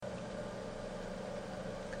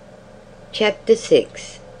Chapter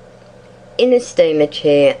 6. In a steamer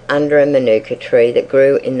chair under a manuka tree that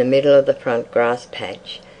grew in the middle of the front grass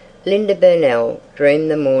patch, Linda Burnell dreamed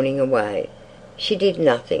the morning away. She did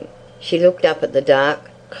nothing. She looked up at the dark,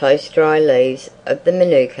 close dry leaves of the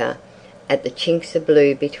manuka, at the chinks of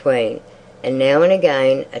blue between, and now and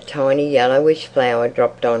again a tiny yellowish flower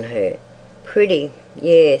dropped on her. Pretty,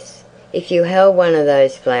 yes. If you held one of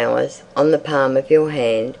those flowers on the palm of your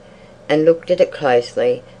hand and looked at it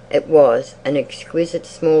closely, it was an exquisite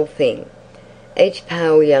small thing. Each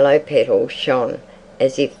pale yellow petal shone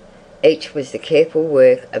as if each was the careful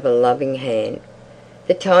work of a loving hand.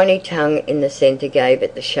 The tiny tongue in the centre gave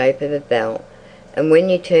it the shape of a bell, and when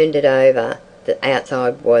you turned it over, the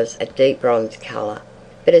outside was a deep bronze colour.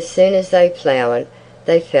 But as soon as they flowered,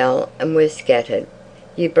 they fell and were scattered.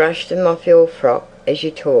 You brushed them off your frock as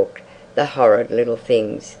you talked. The horrid little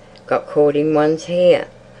things got caught in one's hair.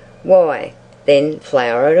 Why, then,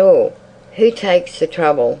 flower at all? Who takes the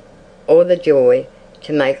trouble or the joy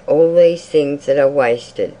to make all these things that are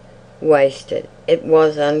wasted? Wasted. It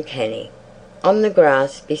was uncanny. On the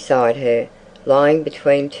grass beside her, lying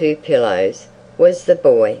between two pillows, was the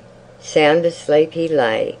boy. Sound asleep he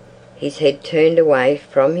lay, his head turned away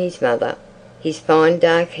from his mother. His fine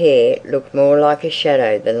dark hair looked more like a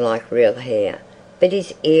shadow than like real hair, but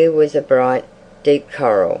his ear was a bright, deep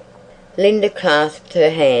coral. Linda clasped her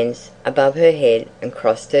hands above her head and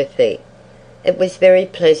crossed her feet. It was very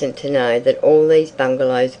pleasant to know that all these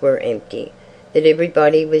bungalows were empty, that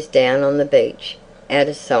everybody was down on the beach, out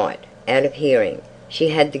of sight, out of hearing. She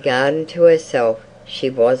had the garden to herself. She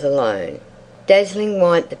was alone. Dazzling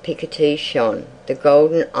white the picotees shone, the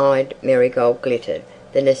golden-eyed marigold glittered,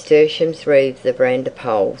 the nasturtiums wreathed the veranda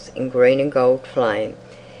poles in green and gold flame.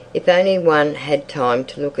 If only one had time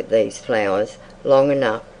to look at these flowers long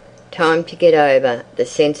enough, time to get over the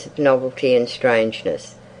sense of novelty and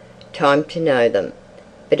strangeness, time to know them.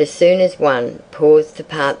 But as soon as one paused to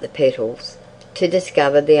part the petals, to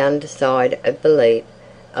discover the underside of the leaf,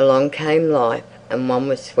 along came life and one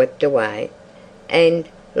was swept away. And,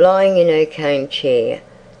 lying in her cane chair,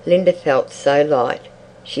 Linda felt so light,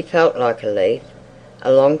 she felt like a leaf.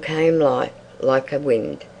 Along came life like a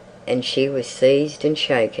wind, and she was seized and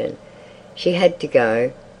shaken. She had to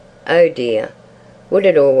go. Oh dear, would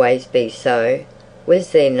it always be so?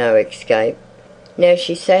 Was there no escape? Now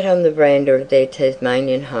she sat on the veranda of their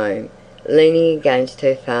Tasmanian home, leaning against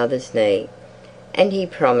her father's knee. And he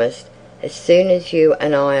promised, as soon as you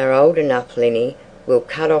and I are old enough, Linny, we'll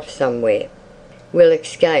cut off somewhere. We'll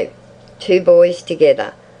escape, two boys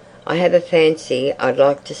together. I have a fancy I'd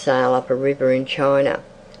like to sail up a river in China.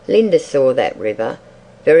 Linda saw that river,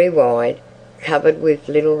 very wide, covered with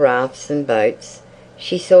little rafts and boats.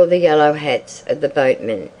 She saw the yellow hats of the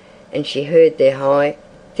boatmen, and she heard their high,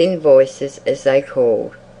 thin voices as they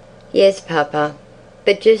called, "Yes, Papa."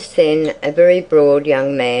 But just then a very broad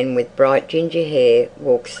young man with bright ginger hair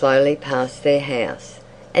walked slowly past their house,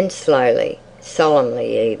 and slowly,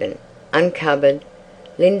 solemnly even, uncovered.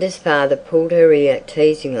 Linda's father pulled her ear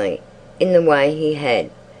teasingly, in the way he had.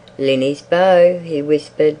 "Linny's beau," he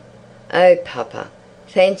whispered. "Oh, Papa,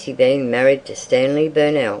 fancy being married to Stanley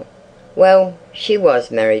Burnell." Well, she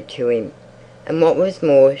was married to him, and what was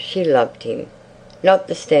more, she loved him. Not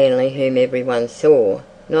the Stanley whom everyone saw,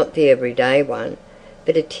 not the everyday one,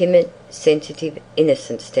 but a timid, sensitive,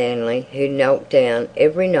 innocent Stanley who knelt down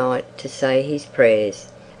every night to say his prayers,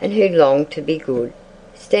 and who longed to be good.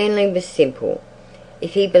 Stanley was simple.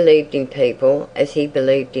 If he believed in people as he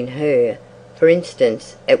believed in her, for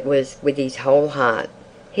instance, it was with his whole heart.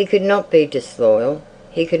 He could not be disloyal.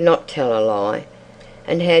 He could not tell a lie.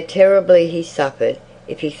 And how terribly he suffered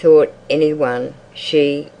if he thought anyone,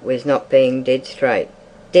 she, was not being dead straight,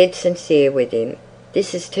 dead sincere with him.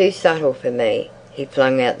 "This is too subtle for me," he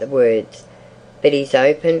flung out the words, but his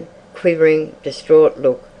open, quivering, distraught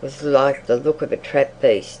look was like the look of a trapped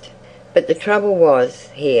beast. But the trouble was,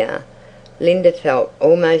 here, Linda felt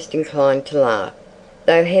almost inclined to laugh,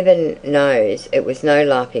 though heaven knows it was no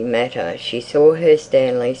laughing matter. She saw her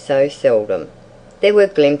Stanley so seldom. There were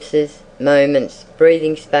glimpses, moments,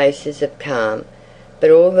 breathing spaces of calm,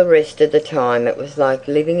 but all the rest of the time it was like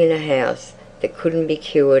living in a house that couldn't be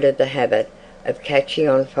cured of the habit of catching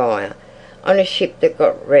on fire, on a ship that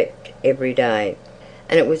got wrecked every day.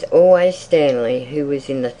 And it was always Stanley who was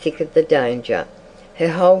in the thick of the danger. Her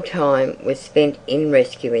whole time was spent in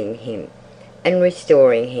rescuing him, and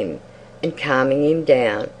restoring him, and calming him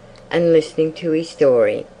down, and listening to his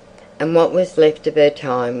story. And what was left of her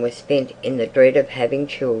time was spent in the dread of having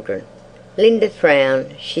children. Linda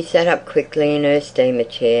frowned. She sat up quickly in her steamer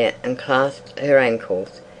chair and clasped her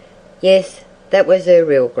ankles. Yes, that was her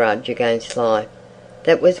real grudge against life.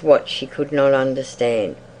 That was what she could not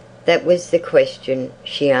understand. That was the question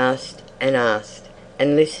she asked,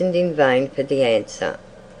 and listened in vain for the answer.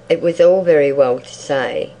 It was all very well to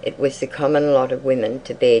say it was the common lot of women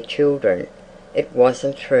to bear children. It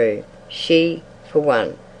wasn't true. She, for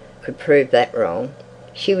one, could prove that wrong.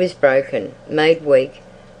 She was broken, made weak.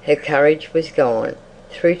 Her courage was gone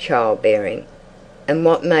through childbearing. And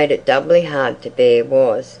what made it doubly hard to bear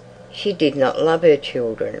was, she did not love her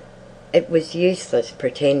children. It was useless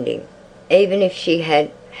pretending. Even if she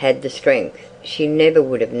had had the strength, she never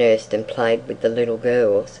would have nursed and played with the little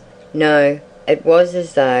girls. No, it was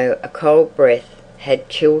as though a cold breath had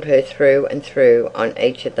chilled her through and through on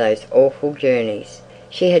each of those awful journeys.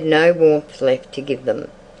 She had no warmth left to give them.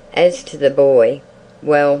 As to the boy,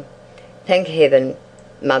 well, thank heaven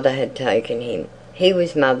Mother had taken him. He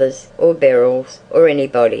was Mother's or Beryl's or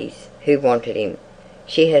anybody's who wanted him.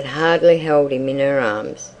 She had hardly held him in her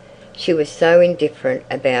arms. She was so indifferent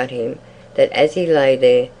about him that as he lay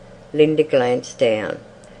there, Linda glanced down.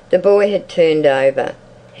 The boy had turned over.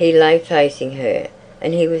 He lay facing her,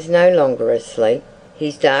 and he was no longer asleep.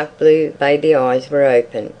 His dark blue baby eyes were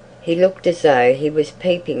open. He looked as though he was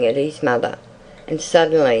peeping at his mother. And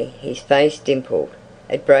suddenly his face dimpled.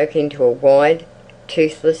 It broke into a wide,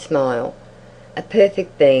 toothless smile. A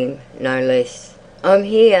perfect beam, no less. "I'm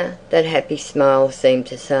here," that happy smile seemed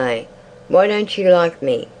to say. "Why don't you like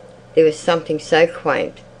me?" There was something so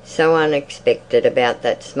quaint, so unexpected about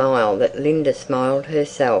that smile that Linda smiled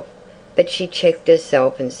herself. But she checked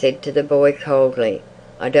herself and said to the boy coldly,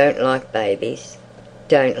 "I don't like babies."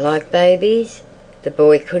 "Don't like babies?" The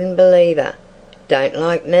boy couldn't believe her. "Don't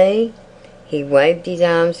like me?" He waved his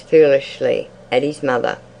arms foolishly at his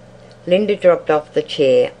mother. Linda dropped off the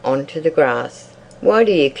chair onto the grass. "Why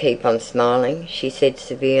do you keep on smiling?" she said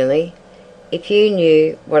severely. "If you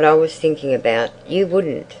knew what I was thinking about, you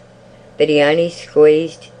wouldn't." But he only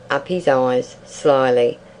squeezed up his eyes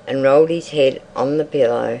slyly and rolled his head on the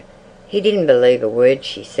pillow. He didn't believe a word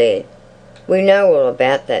she said. "We know all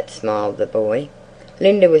about that," smiled the boy.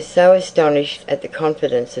 Linda was so astonished at the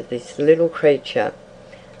confidence of this little creature.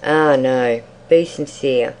 Ah, no, be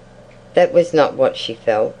sincere. That was not what she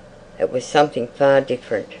felt. It was something far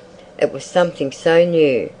different. It was something so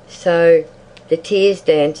new, so... The tears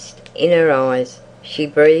danced in her eyes. She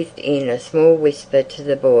breathed in a small whisper to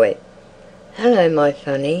the boy. "Hello, my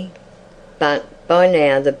funny." But by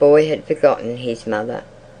now the boy had forgotten his mother.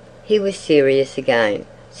 He was serious again.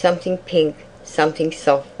 Something pink, something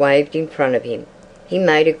soft waved in front of him. He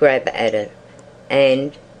made a grab at it,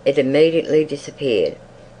 and it immediately disappeared.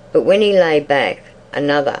 But when he lay back,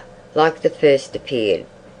 another, like the first, appeared.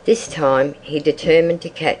 This time he determined to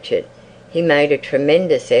catch it. He made a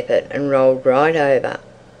tremendous effort and rolled right over.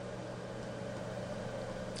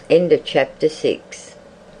 End of chapter 6.